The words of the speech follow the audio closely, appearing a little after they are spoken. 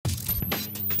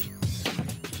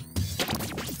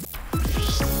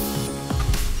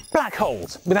Black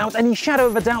holes, without any shadow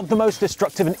of a doubt, the most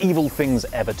destructive and evil things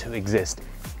ever to exist.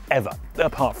 Ever.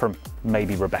 Apart from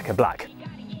maybe Rebecca Black.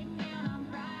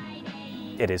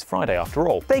 It is Friday after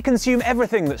all. They consume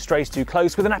everything that strays too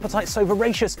close with an appetite so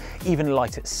voracious, even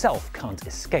light itself can't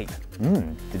escape.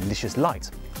 Delicious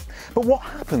light. But what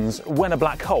happens when a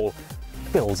black hole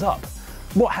fills up?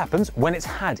 What happens when it's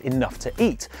had enough to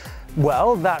eat?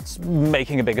 Well, that's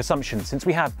making a big assumption, since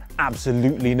we have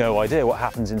absolutely no idea what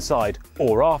happens inside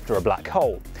or after a black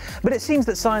hole. But it seems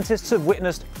that scientists have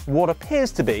witnessed what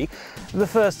appears to be the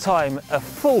first time a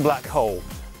full black hole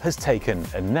has taken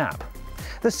a nap.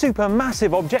 The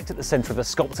supermassive object at the centre of the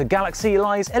Constructor Galaxy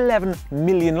lies 11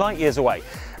 million light-years away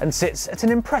and sits at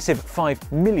an impressive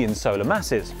 5 million solar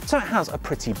masses, so it has a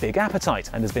pretty big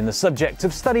appetite and has been the subject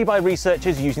of study by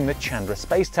researchers using the Chandra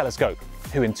space telescope,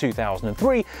 who in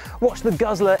 2003 watched the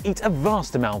guzzler eat a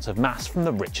vast amount of mass from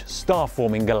the rich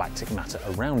star-forming galactic matter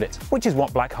around it, which is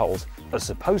what black holes are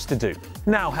supposed to do.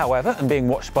 Now, however, and being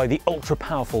watched by the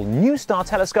ultra-powerful NuStar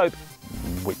telescope,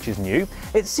 which is new,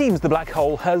 it seems the black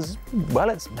hole has, well,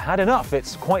 it's had enough.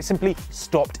 It's quite simply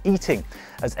stopped eating,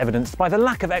 as evidenced by the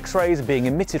lack of X-rays being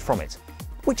emitted from it,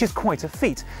 which is quite a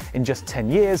feat in just 10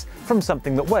 years from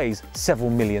something that weighs several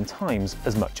million times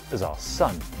as much as our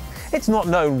Sun. It's not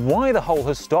known why the hole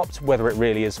has stopped, whether it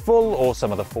really is full or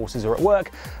some other forces are at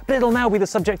work, but it'll now be the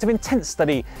subject of intense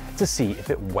study to see if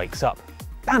it wakes up.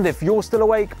 And if you're still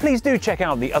awake, please do check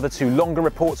out the other 2 longer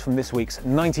reports from this week's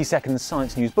 90 Seconds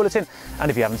Science News Bulletin,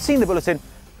 and if you haven't seen the bulletin,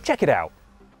 check it out.